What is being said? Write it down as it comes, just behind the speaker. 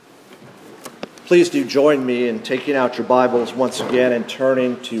Please do join me in taking out your Bibles once again and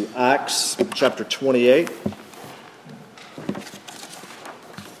turning to Acts chapter 28.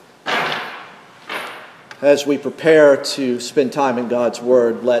 As we prepare to spend time in God's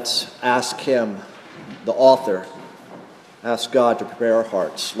Word, let's ask Him, the author, ask God to prepare our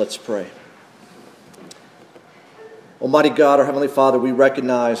hearts. Let's pray. Almighty God, our Heavenly Father, we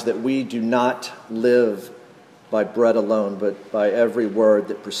recognize that we do not live by bread alone, but by every word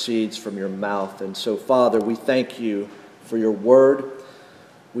that proceeds from your mouth. And so, Father, we thank you for your word.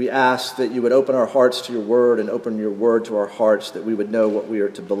 We ask that you would open our hearts to your word and open your word to our hearts, that we would know what we are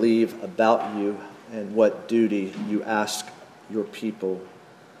to believe about you and what duty you ask your people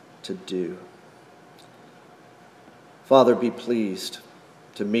to do. Father, be pleased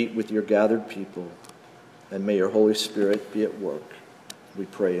to meet with your gathered people, and may your Holy Spirit be at work. We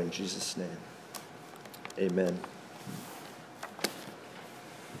pray in Jesus' name. Amen.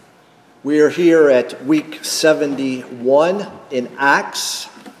 We are here at week 71 in Acts.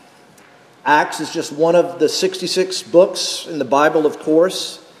 Acts is just one of the 66 books in the Bible, of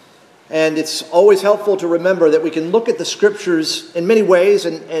course. And it's always helpful to remember that we can look at the Scriptures in many ways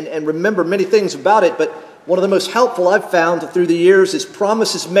and remember many things about it. But one of the most helpful I've found through the years is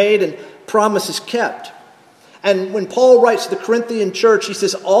promises made and promises kept. And when Paul writes to the Corinthian church, he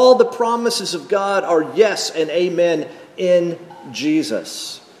says, all the promises of God are yes and amen in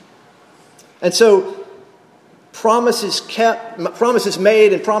Jesus. And so promises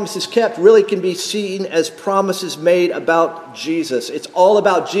made and promises kept really can be seen as promises made about Jesus. It's all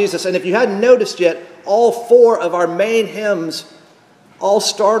about Jesus. And if you hadn't noticed yet, all four of our main hymns all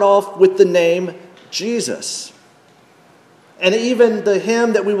start off with the name Jesus. And even the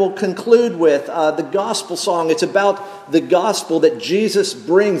hymn that we will conclude with, the gospel song, it's about the gospel that Jesus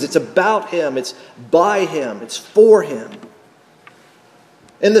brings. It's about Him. It's by Him. It's for Him.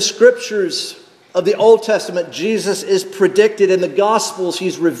 In the Scriptures of the Old Testament, Jesus is predicted. In the Gospels,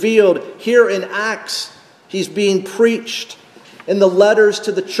 He's revealed. Here in Acts, He's being preached. In the letters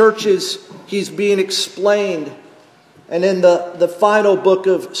to the churches, He's being explained. And in the final book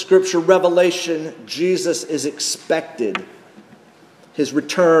of Scripture, Revelation, Jesus is expected. His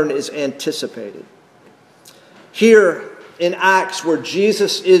return is anticipated. Here in Acts, where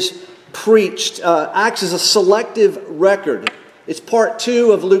Jesus is preached, Acts is a selective record. It's part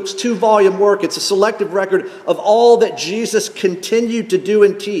 2 of Luke's 2-volume work. It's a selective record of all that Jesus continued to do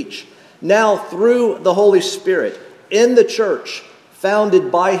and teach, now through the Holy Spirit, in the church,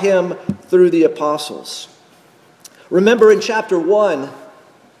 founded by Him through the apostles. Remember in chapter 1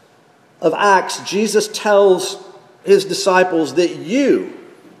 of Acts, Jesus tells His disciples that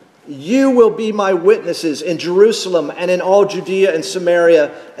you will be my witnesses in Jerusalem and in all Judea and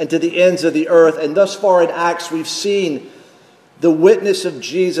Samaria and to the ends of the earth. And thus far in Acts, we've seen the witness of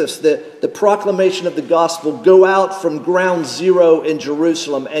Jesus, the proclamation of the gospel go out from ground zero in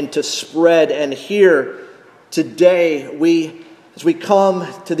Jerusalem and to spread. And here today, as we come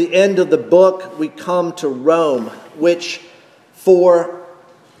to the end of the book, we come to Rome, which for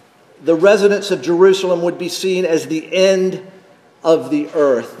the residents of Jerusalem would be seen as the end of the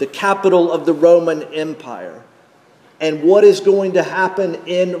earth, the capital of the Roman Empire. And what is going to happen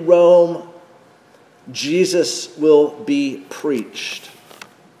in Rome? Jesus will be preached.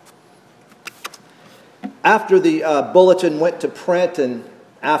 After the bulletin went to print and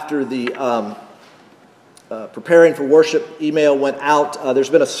after the preparing for worship email went out,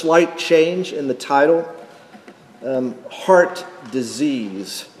 there's been a slight change in the title. Heart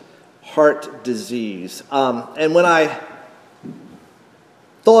disease. Heart disease. And when I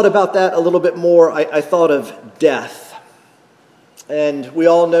thought about that a little bit more, I thought of death. And we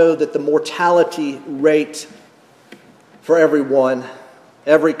all know that the mortality rate for everyone,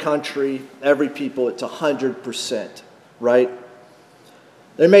 every country, every people, it's 100%, right?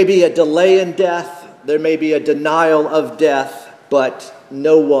 There may be a delay in death, there may be a denial of death, but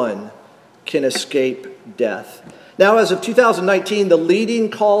no one can escape death. Now, as of 2019, the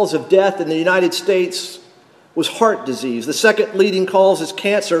leading cause of death in the United States was heart disease. The second leading cause is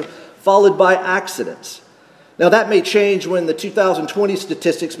cancer, followed by accidents. Now, that may change when the 2020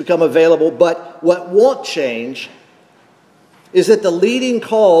 statistics become available, but what won't change is that the leading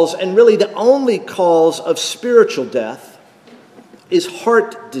cause, and really the only cause of spiritual death, is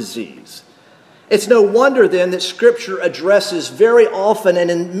heart disease. It's no wonder then that Scripture addresses very often and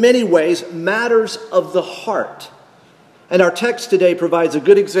in many ways matters of the heart. And our text today provides a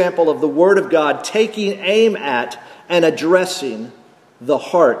good example of the Word of God taking aim at and addressing the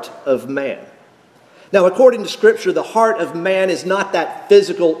heart of man. Now, according to Scripture, the heart of man is not that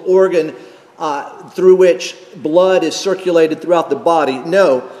physical organ through which blood is circulated throughout the body.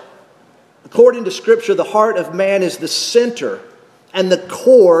 No, According to Scripture, the heart of man is the center and the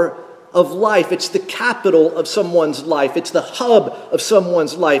core of life. It's the capital of someone's life. It's the hub of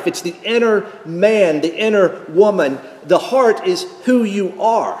someone's life. It's the inner man, the inner woman. The heart is who you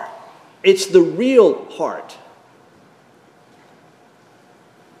are. It's the real heart.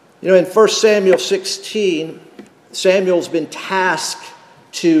 You know, in 1 Samuel 16, Samuel's been tasked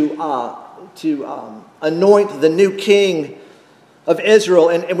to anoint the new king of Israel.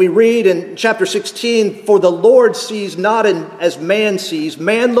 And we read in chapter 16, "For the Lord sees not as man sees.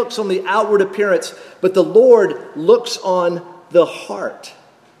 Man looks on the outward appearance, but the Lord looks on the heart."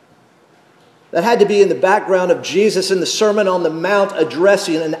 That had to be in the background of Jesus in the Sermon on the Mount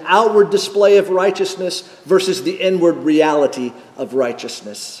addressing an outward display of righteousness versus the inward reality of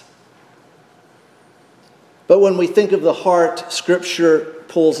righteousness. But when we think of the heart, Scripture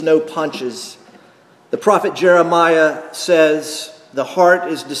pulls no punches. The prophet Jeremiah says, "The heart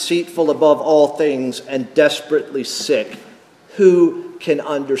is deceitful above all things and desperately sick. Who can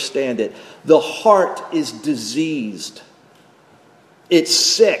understand it?" The heart is diseased. It's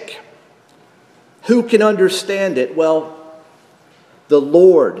sick. Who can understand it? Well, the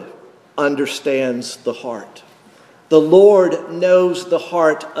Lord understands the heart. The Lord knows the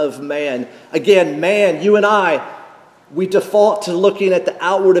heart of man. Again, man, you and I, we default to looking at the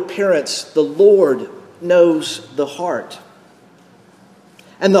outward appearance. The Lord knows the heart.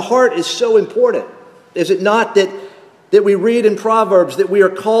 And the heart is so important. Is it not that we read in Proverbs that we are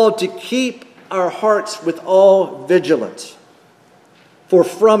called to keep our hearts with all vigilance? For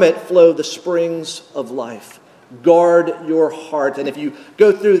from it flow the springs of life. Guard your heart. And if you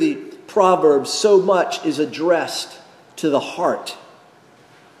go through the Proverbs, so much is addressed to the heart.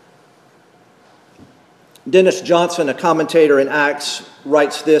 Dennis Johnson, a commentator in Acts,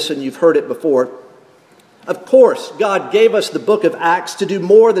 writes this, and you've heard it before. "Of course, God gave us the book of Acts to do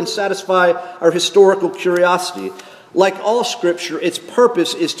more than satisfy our historical curiosity. Like all Scripture, its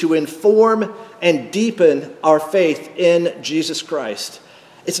purpose is to inform and deepen our faith in Jesus Christ.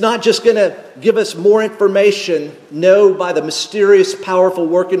 It's not just going to give us more information. No, by the mysterious, powerful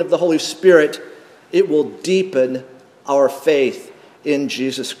working of the Holy Spirit, it will deepen our faith in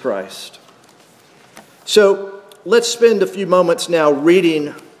Jesus Christ." So let's spend a few moments now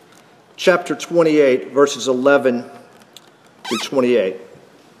reading chapter 28, verses 11 through 28.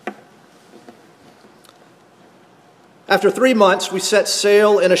 "After 3 months, we set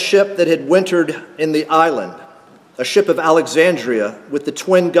sail in a ship that had wintered in the island, a ship of Alexandria with the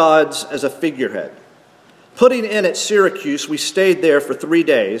twin gods as a figurehead. Putting in at Syracuse, we stayed there for 3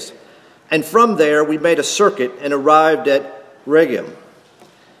 days, and from there we made a circuit and arrived at Rhegium.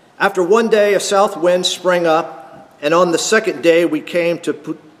 After 1 day, a south wind sprang up, and on the second day we came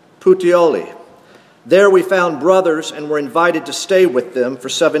to Puteoli. There we found brothers and were invited to stay with them for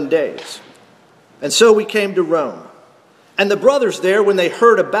 7 days. And so we came to Rome. And the brothers there, when they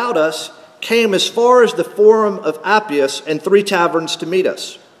heard about us, came as far as the Forum of Appius and 3 taverns to meet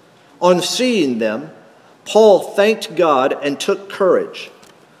us. On seeing them, Paul thanked God and took courage.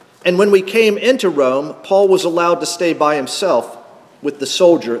 And when we came into Rome, Paul was allowed to stay by himself with the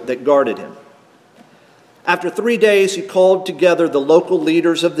soldier that guarded him. After 3 days, he called together the local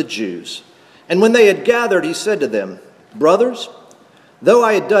leaders of the Jews. And when they had gathered, he said to them, 'Brothers, though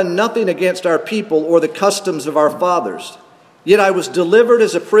I had done nothing against our people or the customs of our fathers, yet I was delivered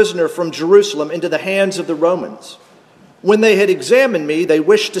as a prisoner from Jerusalem into the hands of the Romans. When they had examined me, they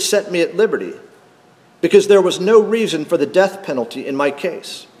wished to set me at liberty, because there was no reason for the death penalty in my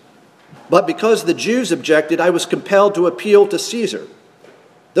case. But because the Jews objected, I was compelled to appeal to Caesar,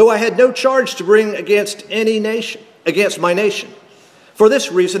 though I had no charge to bring against my nation. For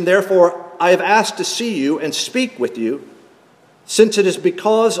this reason, therefore, I have asked to see you and speak with you, since it is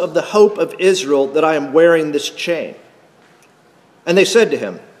because of the hope of Israel that I am wearing this chain.' And they said to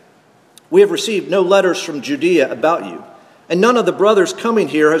him, 'We have received no letters from Judea about you, and none of the brothers coming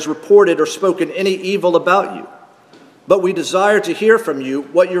here has reported or spoken any evil about you. But we desire to hear from you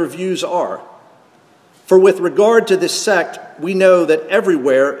what your views are. For with regard to this sect, we know that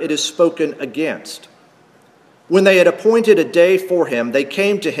everywhere it is spoken against.' When they had appointed a day for him, they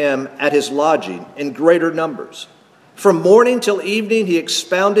came to him at his lodging in greater numbers. From morning till evening he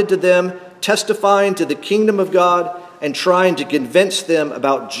expounded to them, testifying to the kingdom of God and trying to convince them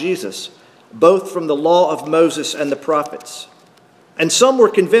about Jesus, both from the law of Moses and the prophets. And some were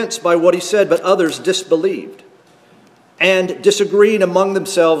convinced by what he said, but others disbelieved. And disagreeing among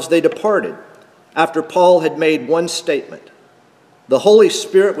themselves, they departed, after Paul had made one statement. 'The Holy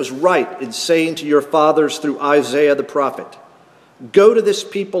Spirit was right in saying to your fathers through Isaiah the prophet, go to this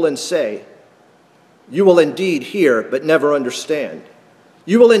people and say, you will indeed hear, but never understand.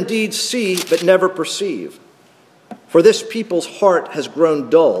 You will indeed see, but never perceive. For this people's heart has grown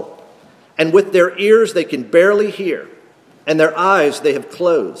dull, and with their ears they can barely hear, and their eyes they have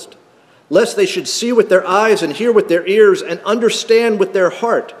closed, lest they should see with their eyes and hear with their ears and understand with their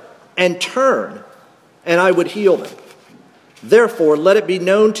heart and turn, and I would heal them. Therefore, let it be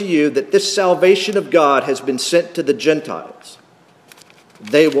known to you that this salvation of God has been sent to the Gentiles.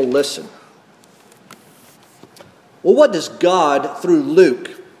 They will listen. Well, what does God, through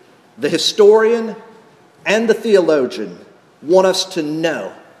Luke, the historian and the theologian, want us to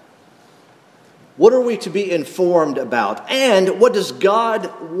know? What are we to be informed about? And what does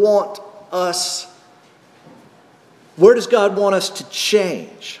God want us, where does God want us to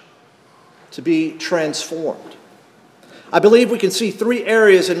change, to be transformed? I believe we can see three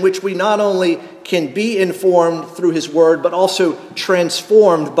areas in which we not only can be informed through His Word, but also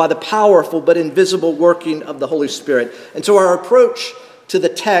transformed by the powerful but invisible working of the Holy Spirit. And so our approach to the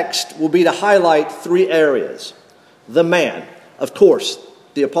text will be to highlight three areas. The man, of course,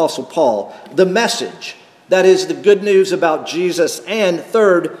 the Apostle Paul. The message, that is the good news about Jesus. And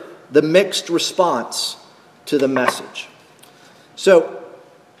third, the mixed response to the message. So,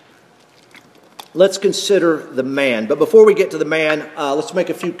 let's consider the man. But before we get to the man, let's make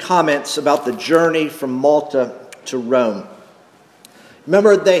a few comments about the journey from Malta to Rome.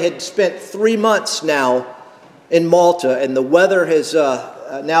 Remember, they had spent 3 months now in Malta, and the weather has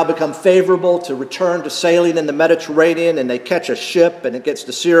now become favorable to return to sailing in the Mediterranean, and they catch a ship, and it gets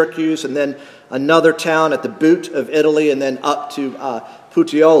to Syracuse, and then another town at the boot of Italy, and then up to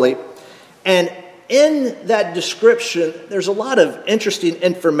Puteoli. And in that description, there's a lot of interesting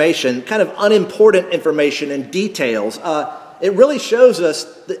information, kind of unimportant information and details. It really shows us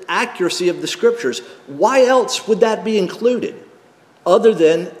the accuracy of the Scriptures. Why else would that be included? Other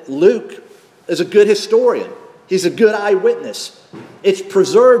than Luke is a good historian. He's a good eyewitness. It's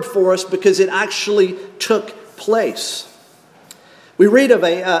preserved for us because it actually took place. We read of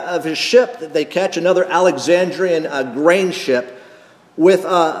a ship that they catch, another Alexandrian grain ship, with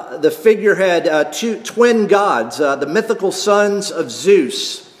the figurehead, two twin gods, the mythical sons of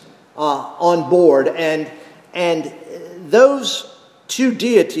Zeus, on board. And those two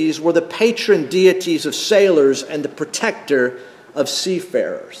deities were the patron deities of sailors and the protector of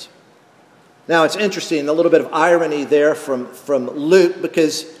seafarers. Now, it's interesting, a little bit of irony there from Luke,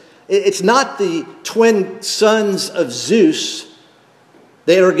 because it's not the twin sons of Zeus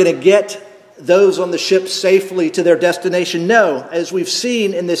that are going to get those on the ship safely to their destination. No, as we've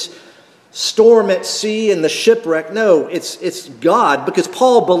seen in this storm at sea and the shipwreck, no, it's God, because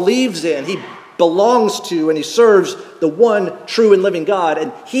Paul believes in, he belongs to, and he serves the one true and living God,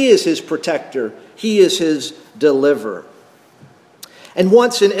 and He is his protector. He is his deliverer. And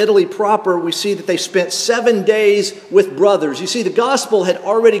once in Italy proper, we see that they spent 7 days with brothers. You see, the gospel had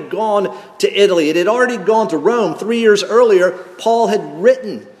already gone to Italy. It had already gone to Rome. 3 years earlier, Paul had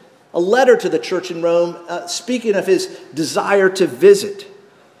written a letter to the church in Rome, speaking of his desire to visit.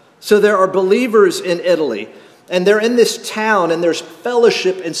 So there are believers in Italy, and they're in this town, and there's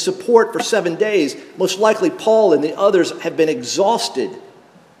fellowship and support for 7 days. Most likely Paul and the others have been exhausted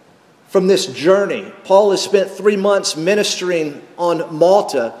from this journey. Paul has spent 3 months ministering on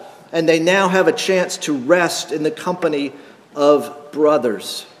Malta, and they now have a chance to rest in the company of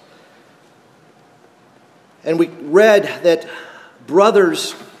brothers. And we read that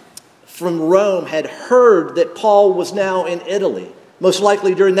brothers from Rome had heard that Paul was now in Italy. Most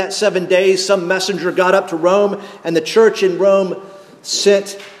likely during that 7 days, some messenger got up to Rome, and the church in Rome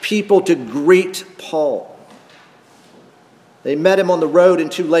sent people to greet Paul. They met him on the road in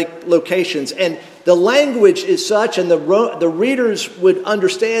 2 locations. And the language is such, and the readers would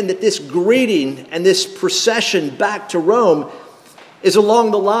understand that this greeting and this procession back to Rome is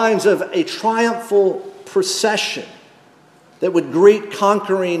along the lines of a triumphal procession that would greet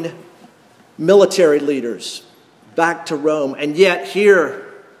conquering military leaders back to Rome. And yet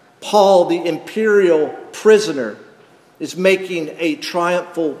here, Paul, the imperial prisoner, is making a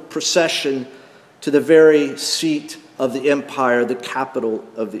triumphal procession to the very seat of the empire, the capital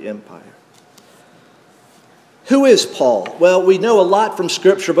of the empire. Who is Paul? Well, we know a lot from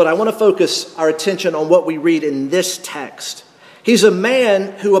Scripture, but I want to focus our attention on what we read in this text. He's a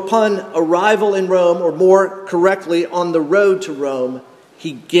man who, upon arrival in Rome, or more correctly, on the road to Rome,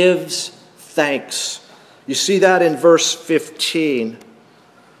 he gives thanks. You see that in verse 15.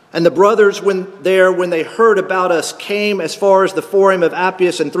 And the brothers, when they heard about us, came as far as the Forum of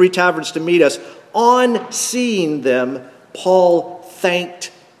Appius and 3 taverns to meet us. On seeing them, Paul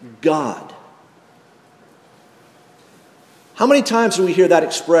thanked God. How many times do we hear that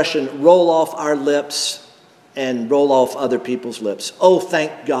expression roll off our lips and roll off other people's lips. Oh,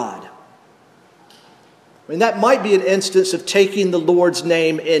 thank God. I mean, that might be an instance of taking the Lord's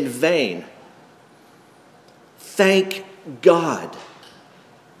name in vain. Thank God.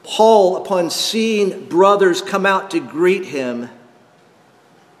 Paul, upon seeing brothers come out to greet him,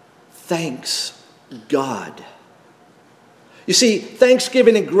 thanks God. You see,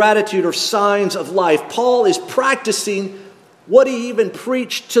 thanksgiving and gratitude are signs of life. Paul is practicing what he even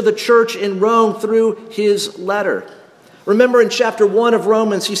preached to the church in Rome through his letter. Remember in chapter 1 of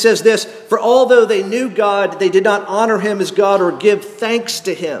Romans, he says this, "For although they knew God, they did not honor him as God or give thanks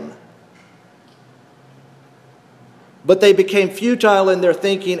to him. But they became futile in their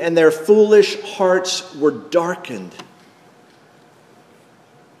thinking, and their foolish hearts were darkened."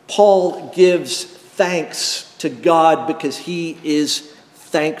 Paul gives thanks to God because he is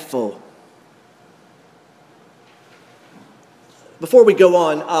thankful. Before we go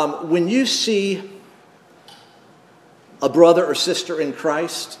on, when you see a brother or sister in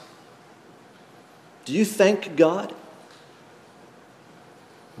Christ, do you thank God?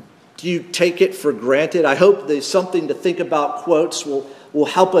 Do you take it for granted? I hope there's something to think about quotes will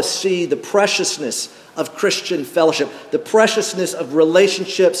help us see the preciousness of Christian fellowship, the preciousness of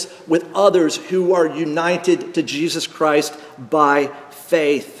relationships with others who are united to Jesus Christ by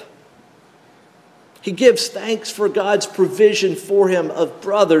faith. He gives thanks for God's provision for him of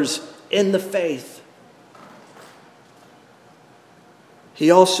brothers in the faith. He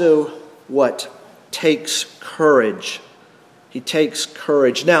also, takes courage. He takes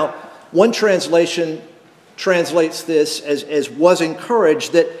courage. Now, one translation translates this as was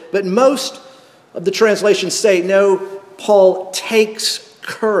encouraged, but most of the translations say, no, Paul takes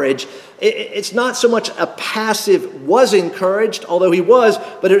courage. It's not so much a passive was encouraged, although he was,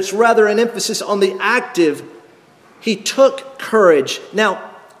 but it's rather an emphasis on the active. He took courage.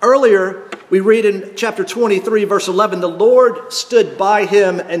 Now, earlier we read in chapter 23, verse 11, the Lord stood by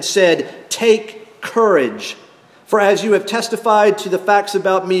him and said, "Take courage. For as you have testified to the facts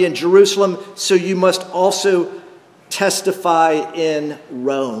about me in Jerusalem, so you must also testify in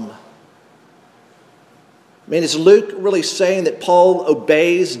Rome." I mean, is Luke really saying that Paul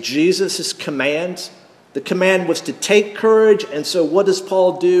obeys Jesus' commands? The command was to take courage, and so what does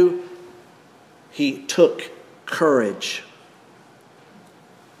Paul do? He took courage.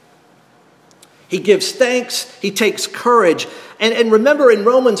 He gives thanks, he takes courage. And remember in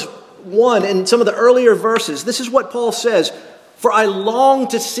Romans 1, in some of the earlier verses, this is what Paul says, "For I long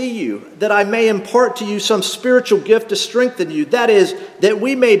to see you, that I may impart to you some spiritual gift to strengthen you. That is, that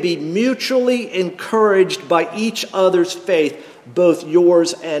we may be mutually encouraged by each other's faith, both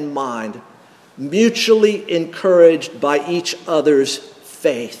yours and mine." Mutually encouraged by each other's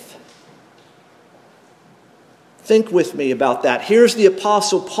faith. Think with me about that. Here's the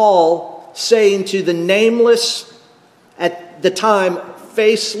Apostle Paul saying to the nameless, at the time,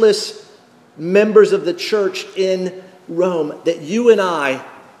 faceless members of the church in Rome, that you and I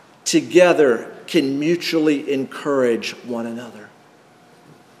together can mutually encourage one another.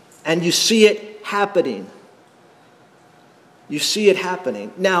 And you see it happening. You see it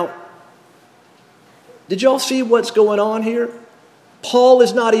happening. Now, did y'all see what's going on here? Paul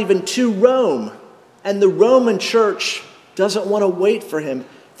is not even to Rome, and the Roman church doesn't want to wait for him.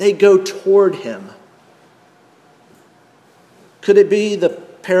 They go toward him. Could it be the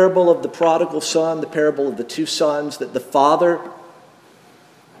parable of the prodigal son, the parable of the two sons, that the father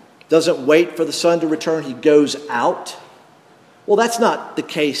doesn't wait for the son to return, he goes out? Well, that's not the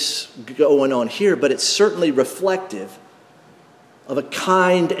case going on here, but it's certainly reflective of a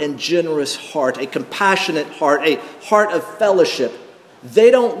kind and generous heart, a compassionate heart, a heart of fellowship.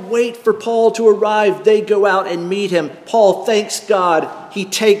 They don't wait for Paul to arrive. They go out and meet him. Paul thanks God. He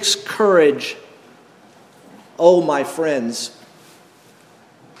takes courage. Oh, my friends,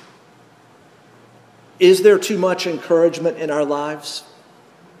 is there too much encouragement in our lives?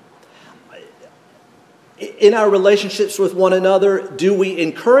 In our relationships with one another, do we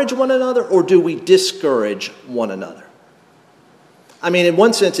encourage one another or do we discourage one another? I mean, in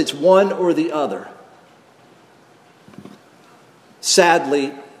one sense, it's one or the other.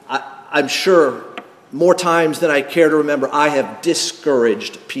 Sadly, I'm sure more times than I care to remember, I have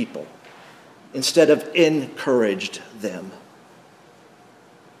discouraged people instead of encouraged them.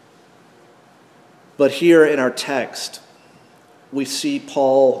 But here in our text, we see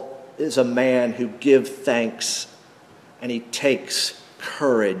Paul is a man who gives thanks and he takes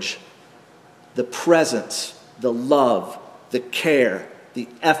courage. The presence, the love, the care, the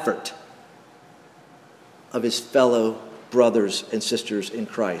effort of his fellow brothers and sisters in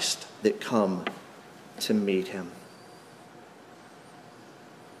Christ that come to meet him.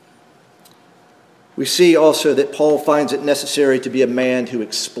 We see also that Paul finds it necessary to be a man who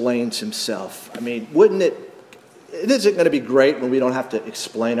explains himself. I mean, isn't it going to be great when we don't have to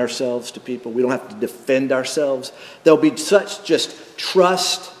explain ourselves to people? We don't have to defend ourselves. There'll be such just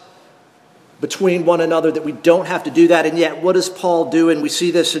trust between one another that we don't have to do that. And yet, what does Paul do? And we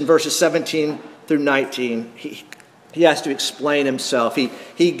see this in verses 17 through 19. He has to explain himself.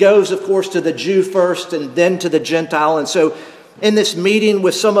 He goes, of course, to the Jew first and then to the Gentile. And so in this meeting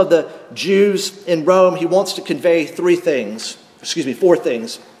with some of the Jews in Rome, he wants to convey four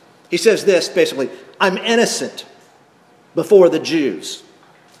things. He says this, basically: I'm innocent before the Jews.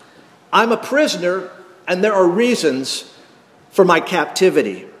 I'm a prisoner, and there are reasons for my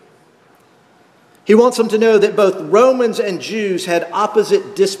captivity. He wants them to know that both Romans and Jews had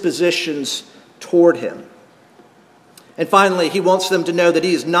opposite dispositions toward him. And finally, he wants them to know that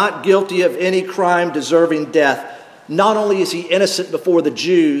he is not guilty of any crime deserving death. Not only is he innocent before the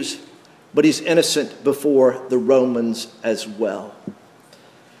Jews, but he's innocent before the Romans as well.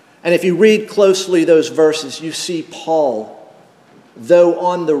 And if you read closely those verses, you see Paul, though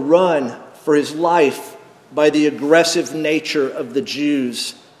on the run for his life by the aggressive nature of the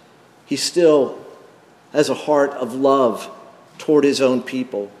Jews, he still has a heart of love toward his own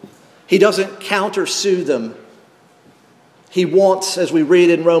people. He doesn't countersue them. He wants, as we read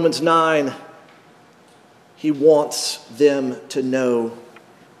in Romans 9, he wants them to know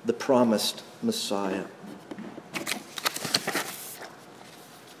the promised Messiah.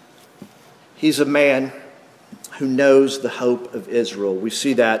 He's a man who knows the hope of Israel. We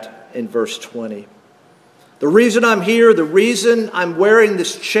see that in verse 20. The reason I'm here, the reason I'm wearing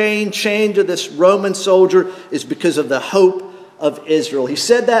this chained to this Roman soldier, is because of the hope of Israel. He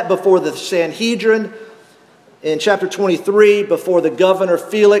said that before the Sanhedrin in chapter 23, before the governor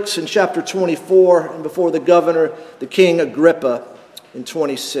Felix in chapter 24, and before the governor, the king Agrippa, in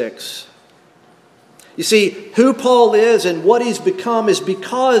 26. You see, who Paul is and what he's become is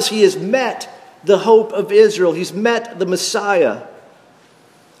because he has met the hope of Israel. He's met the Messiah.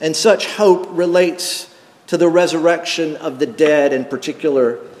 And such hope relates to the resurrection of the dead, in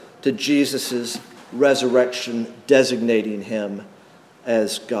particular to Jesus' resurrection, designating him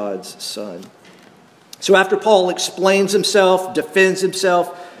as God's Son. So after Paul explains himself, defends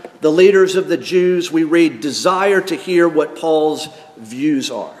himself, the leaders of the Jews, we read, desire to hear what Paul's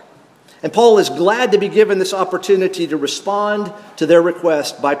views are. And Paul is glad to be given this opportunity to respond to their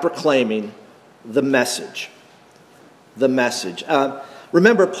request by proclaiming the message. The message.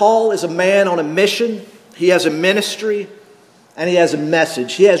 Remember, Paul is a man on a mission. He has a ministry, and he has a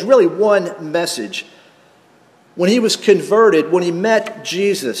message. He has really one message. When he was converted, when he met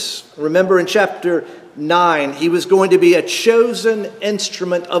Jesus, remember in chapter 9, he was going to be a chosen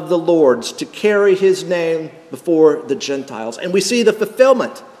instrument of the Lord's to carry his name before the Gentiles. And we see the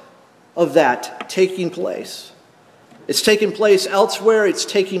fulfillment of that taking place. It's taking place elsewhere. It's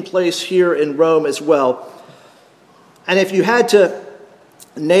taking place here in Rome as well. And if you had to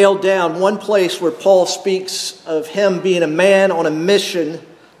nail down one place where Paul speaks of him being a man on a mission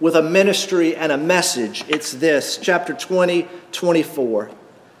with a ministry and a message, it's this, chapter 20, 24.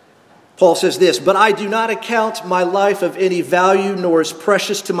 Paul says this, "But I do not account my life of any value, nor as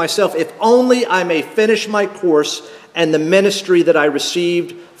precious to myself, if only I may finish my course and the ministry that I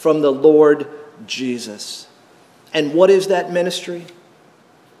received from the Lord Jesus." And what is that ministry?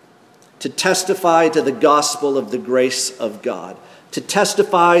 To testify to the gospel of the grace of God. To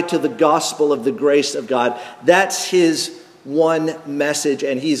testify to the gospel of the grace of God. That's his one message,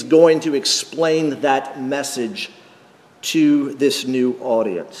 and he's going to explain that message to this new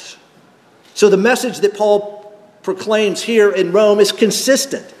audience. So the message that Paul proclaims here in Rome is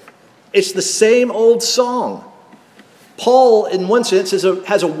consistent. It's the same old song. Paul, in one sense,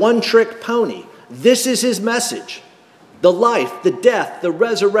 has a one-trick pony. This is his message. The life, the death, the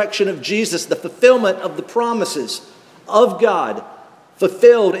resurrection of Jesus, the fulfillment of the promises of God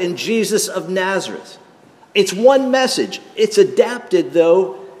fulfilled in Jesus of Nazareth. It's one message. It's adapted,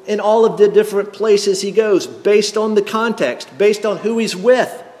 though, in all of the different places he goes, based on the context, based on who he's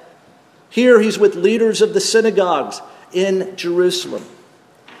with. Here he's with leaders of the synagogues in Jerusalem.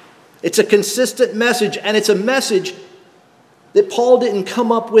 It's a consistent message, and it's a message that Paul didn't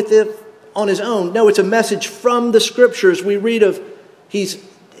come up with it on his own. No, it's a message from the Scriptures. We read of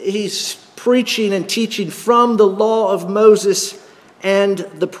he's preaching and teaching from the law of Moses and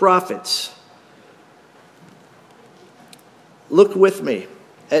the prophets. Look with me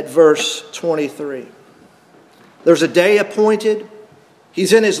at verse 23. There's a day appointed.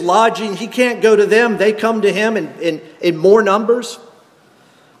 He's in his lodging. He can't go to them. They come to him in more numbers.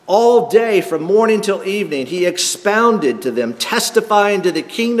 All day, from morning till evening, he expounded to them, testifying to the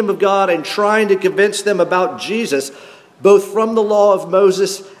kingdom of God and trying to convince them about Jesus, both from the law of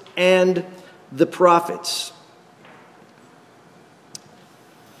Moses and the prophets.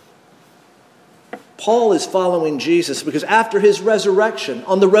 Paul is following Jesus because after his resurrection,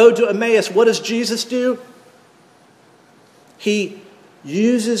 on the road to Emmaus, what does Jesus do? He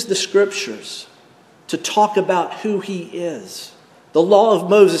uses the scriptures to talk about who he is. The law of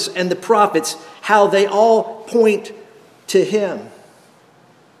Moses and the prophets, how they all point to him.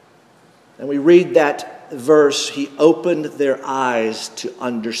 And we read that verse, he opened their eyes to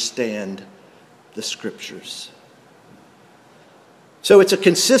understand the scriptures. So it's a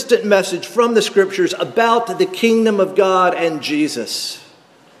consistent message from the scriptures about the kingdom of God and Jesus.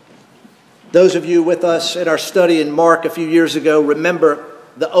 Those of you with us in our study in Mark a few years ago remember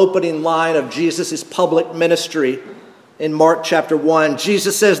the opening line of Jesus' public ministry in Mark chapter 1.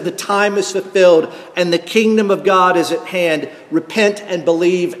 Jesus says, "The time is fulfilled and the kingdom of God is at hand. Repent and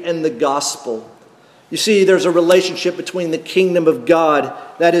believe in the gospel." You see, there's a relationship between the kingdom of God,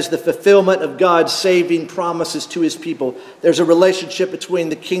 that is the fulfillment of God's saving promises to his people. There's a relationship between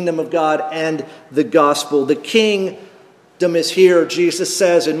the kingdom of God and the gospel. The kingdom is here, Jesus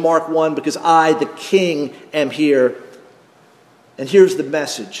says in Mark 1, because I, the king, am here. And here's the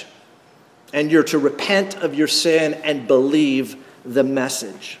message. And you're to repent of your sin and believe the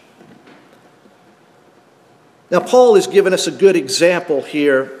message. Now, Paul has given us a good example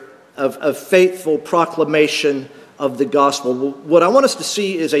here of faithful proclamation of the gospel. What I want us to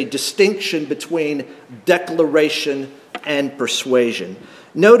see is a distinction between declaration and persuasion.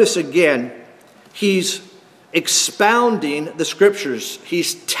 Notice again, he's expounding the scriptures.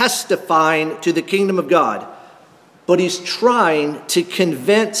 He's testifying to the kingdom of God, but he's trying to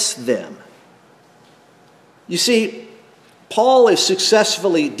convince them. You see, Paul is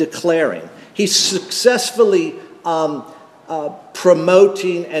successfully declaring. He's successfully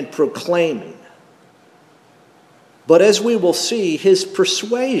promoting and proclaiming. But as we will see, his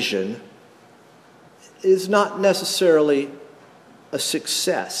persuasion is not necessarily a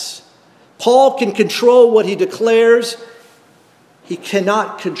success. Paul can control what he declares. He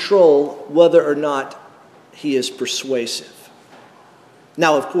cannot control whether or not he is persuasive.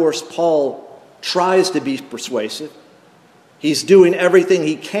 Now, of course, Paul tries to be persuasive. He's doing everything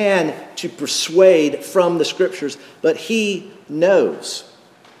he can to persuade from the scriptures, but he knows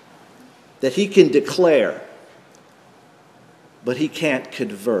that he can declare, but he can't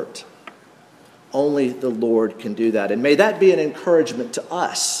convert. Only the Lord can do that. And may that be an encouragement to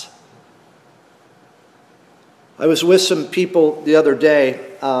us. I was with some people the other day.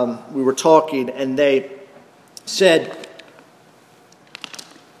 We were talking, and they said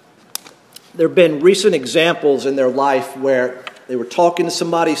there have been recent examples in their life where they were talking to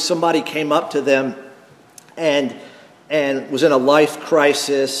somebody came up to them and was in a life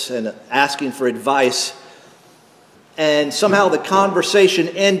crisis and asking for advice. And somehow the conversation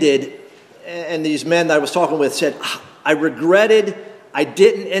ended, and these men that I was talking with said, "I regretted I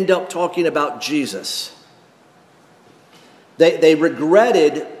didn't end up talking about Jesus." They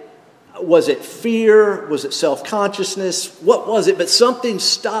regretted, was it fear? Was it self-consciousness? What was it? But something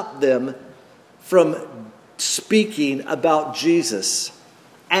stopped them from speaking about Jesus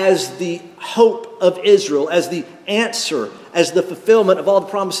as the hope of Israel, as the answer, as the fulfillment of all the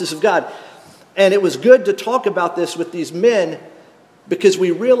promises of God. And it was good to talk about this with these men because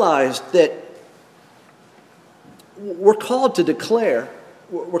we realized that we're called to declare,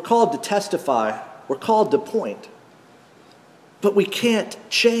 we're called to testify, we're called to point. But we can't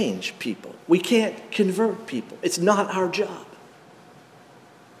change people. We can't convert people. It's not our job.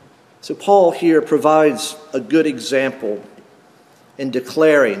 So Paul here provides a good example in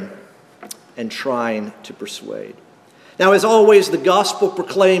declaring and trying to persuade. Now, as always, the gospel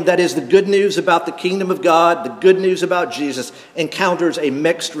proclaimed, that is the good news about the kingdom of God, the good news about Jesus, encounters a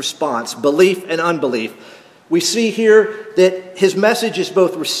mixed response, belief and unbelief. We see here that his message is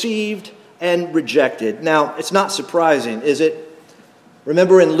both received and rejected. Now, it's not surprising, is it?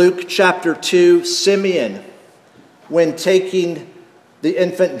 Remember in Luke chapter 2, Simeon, when taking the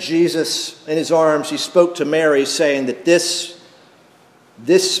infant Jesus in his arms, he spoke to Mary saying that this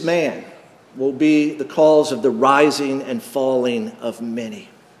man will be the cause of the rising and falling of many.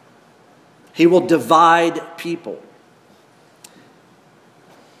 He will divide people.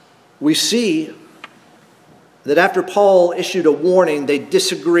 We see that after Paul issued a warning, they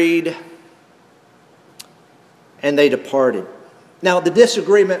disagreed and they departed. Now, the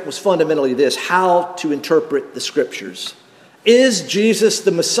disagreement was fundamentally this: how to interpret the scriptures. Is Jesus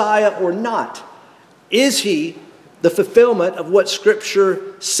the Messiah or not? Is he the fulfillment of what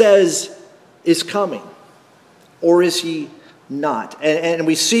Scripture says is coming? Or is he not? And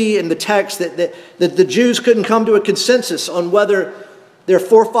we see in the text that the Jews couldn't come to a consensus on whether their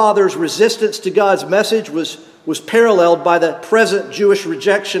forefathers' resistance to God's message was paralleled by the present Jewish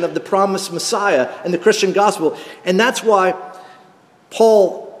rejection of the promised Messiah and the Christian gospel. And that's why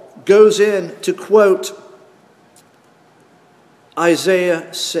Paul goes in to quote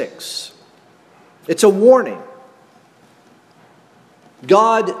Isaiah 6. It's a warning.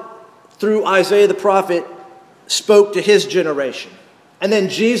 God, through Isaiah the prophet, spoke to his generation. And then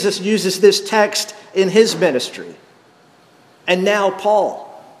Jesus uses this text in his ministry. And now Paul.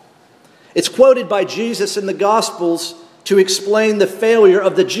 It's quoted by Jesus in the Gospels to explain the failure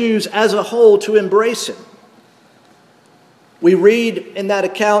of the Jews as a whole to embrace him. We read in that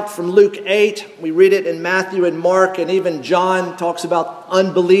account from Luke 8, we read it in Matthew and Mark, and even John talks about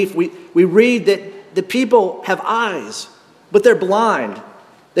unbelief. We read that the people have eyes, but they're blind.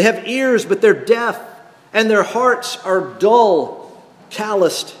 They have ears, but they're deaf, and their hearts are dull,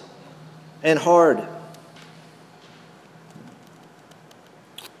 calloused, and hard.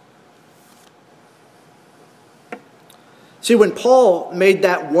 See, when Paul made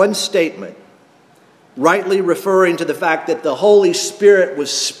that one statement, rightly referring to the fact that the Holy Spirit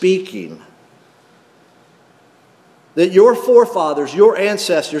was speaking, that your forefathers, your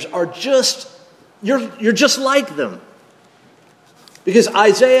ancestors are just, you're just like them. Because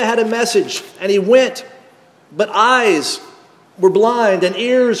Isaiah had a message and he went, but eyes were blind and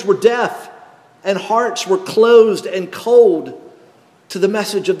ears were deaf and hearts were closed and cold to the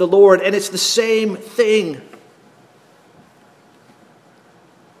message of the Lord. And it's the same thing.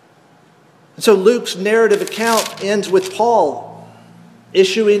 So Luke's narrative account ends with Paul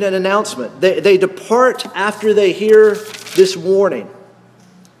issuing an announcement. They depart after they hear this warning.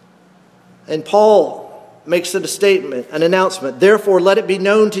 And Paul makes it a statement, an announcement. Therefore, let it be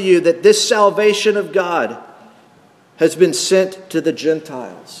known to you that this salvation of God has been sent to the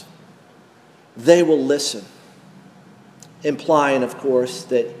Gentiles. They will listen. Implying, of course,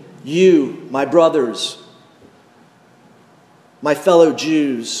 that you, my brothers, my fellow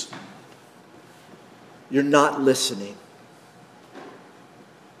Jews, you're not listening.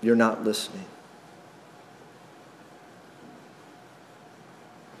 You're not listening.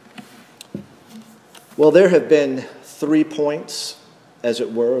 Well, there have been 3 points, as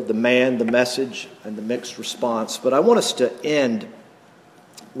it were, the man, the message, and the mixed response. But I want us to end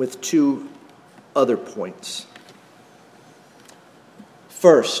with 2 other points.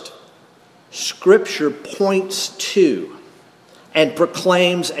 First, Scripture points to and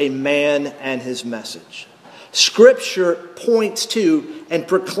proclaims a man and his message. Scripture points to and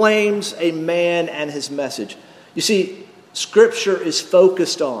proclaims a man and his message. You see, Scripture is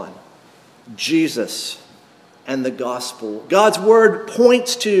focused on Jesus and the gospel. God's word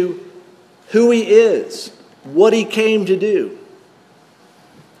points to who he is, what he came to do,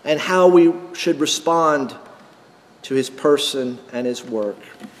 and how we should respond to his person and his work.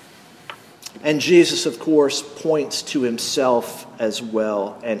 And Jesus, of course, points to himself as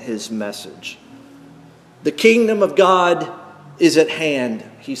well and his message. The kingdom of God is at hand,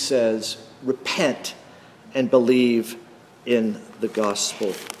 he says. Repent and believe in the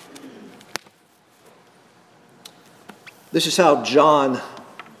gospel. This is how John,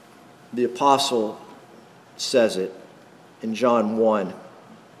 the apostle, says it in John 1,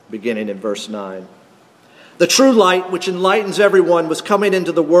 beginning in verse 9. The true light, which enlightens everyone, was coming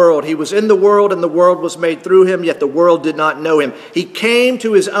into the world. He was in the world, and the world was made through him, yet the world did not know him. He came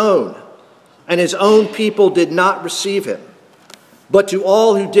to his own, and his own people did not receive him. But to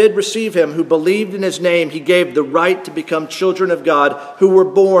all who did receive him, who believed in his name, he gave the right to become children of God, who were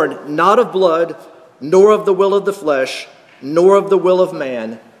born not of blood, nor of the will of the flesh, nor of the will of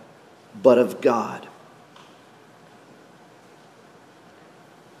man, but of God.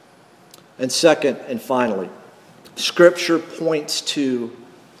 And second and finally, Scripture points to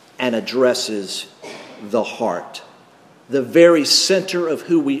and addresses the heart, the very center of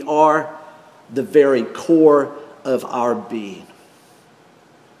who we are, the very core of our being.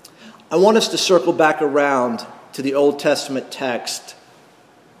 I want us to circle back around to the Old Testament text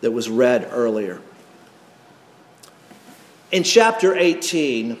that was read earlier. In chapter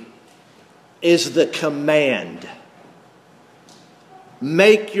 18 is the command.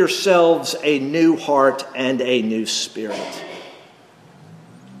 Make yourselves a new heart and a new spirit.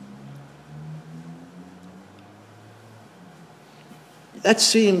 That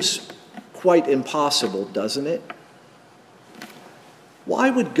seems quite impossible, doesn't it? Why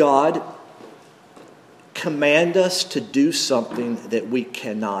would God command us to do something that we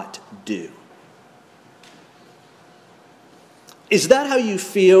cannot do? Is that how you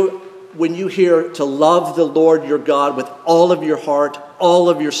feel when you hear to love the Lord your God with all of your heart, all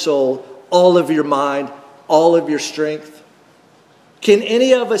of your soul, all of your mind, all of your strength? Can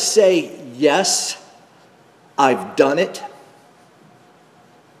any of us say, yes, I've done it?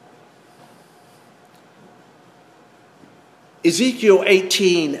 Ezekiel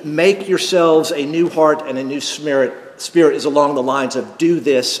 18, make yourselves a new heart and a new spirit, is along the lines of do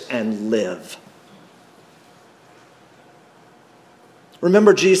this and live.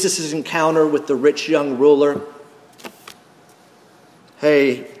 Remember Jesus' encounter with the rich young ruler?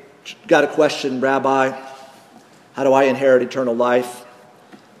 Hey, got a question, Rabbi. How do I inherit eternal life?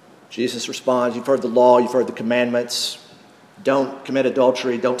 Jesus responds, you've heard the law, you've heard the commandments. Don't commit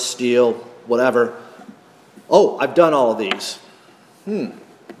adultery, don't steal, whatever. Oh, I've done all of these.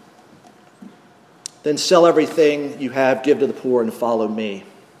 Then sell everything you have, give to the poor, and follow me.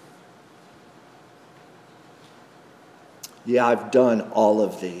 Yeah, I've done all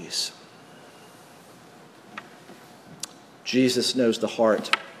of these. Jesus knows the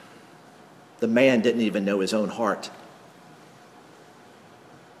heart. The man didn't even know his own heart.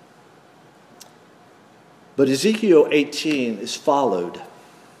 But Ezekiel 18 is followed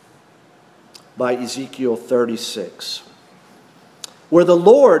by Ezekiel 36, where the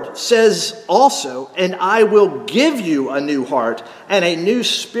Lord says also, and I will give you a new heart, and a new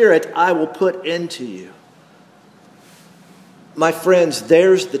spirit I will put into you. My friends,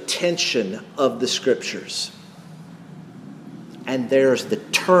 there's the tension of the Scriptures. And there's the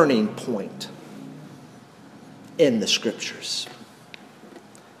turning point in the Scriptures.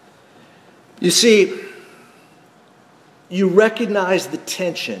 You see, you recognize the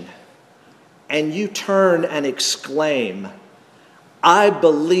tension and you turn and exclaim, I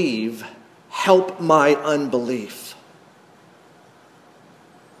believe, help my unbelief.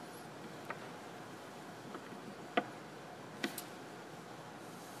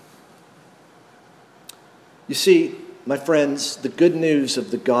 You see, my friends, the good news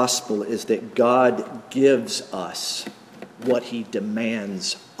of the gospel is that God gives us what he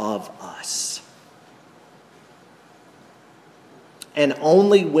demands of us. And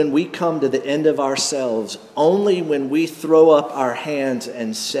only when we come to the end of ourselves, only when we throw up our hands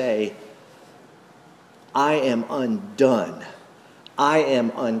and say, I am undone, I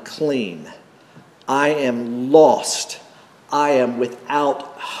am unclean, I am lost, I am without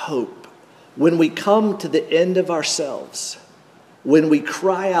hope. When we come to the end of ourselves, when we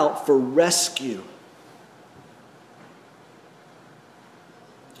cry out for rescue,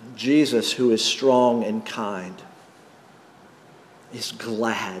 Jesus, who is strong and kind, is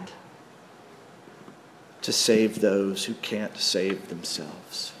glad to save those who can't save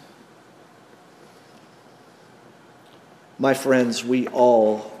themselves. My friends, we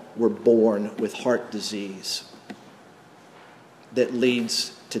all were born with heart disease that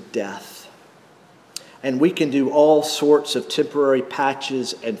leads to death. And we can do all sorts of temporary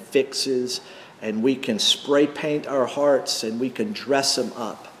patches and fixes, and we can spray paint our hearts and we can dress them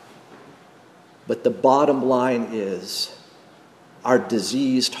up. But the bottom line is, our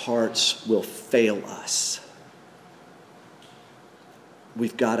diseased hearts will fail us.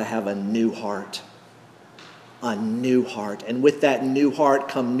 We've got to have a new heart. A new heart. And with that new heart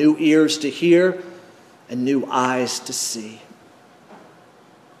come new ears to hear and new eyes to see.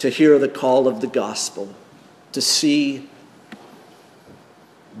 To hear the call of the gospel, to see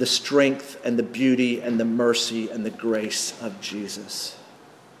the strength and the beauty and the mercy and the grace of Jesus.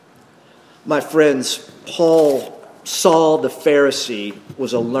 My friends, Saul the Pharisee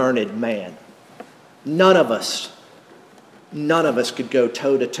was a learned man. None of us could go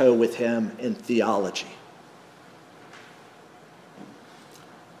toe-to-toe with him in theology.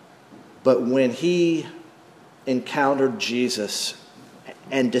 But when he encountered Jesus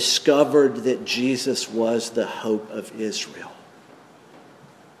and discovered that Jesus was the hope of Israel,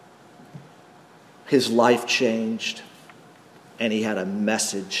 his life changed, and he had a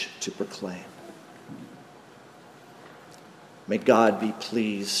message to proclaim. May God be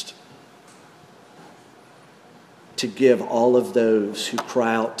pleased to give all of those who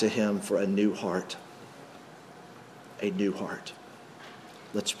cry out to him for a new heart, a new heart.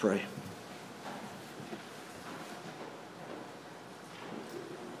 Let's pray.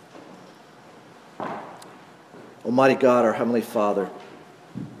 Almighty God, our Heavenly Father,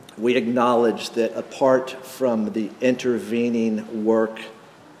 we acknowledge that apart from the intervening work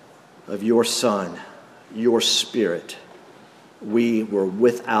of your Son, your Spirit, we were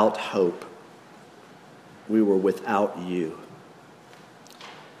without hope. We were without you.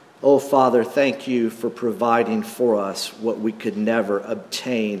 Oh, Father, thank you for providing for us what we could never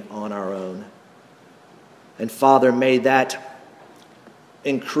obtain on our own. And Father, may that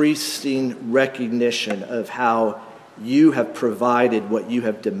increasing recognition of how you have provided what you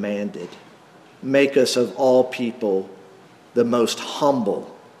have demanded. Make us of all people the most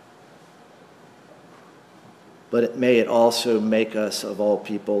humble, but may it also make us of all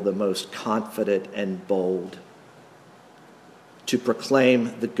people the most confident and bold to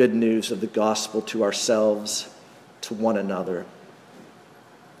proclaim the good news of the gospel to ourselves, to one another,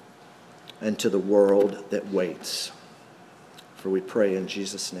 and to the world that waits. For we pray in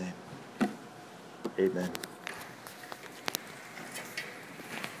Jesus' name. Amen.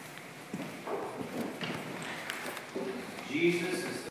 Jesus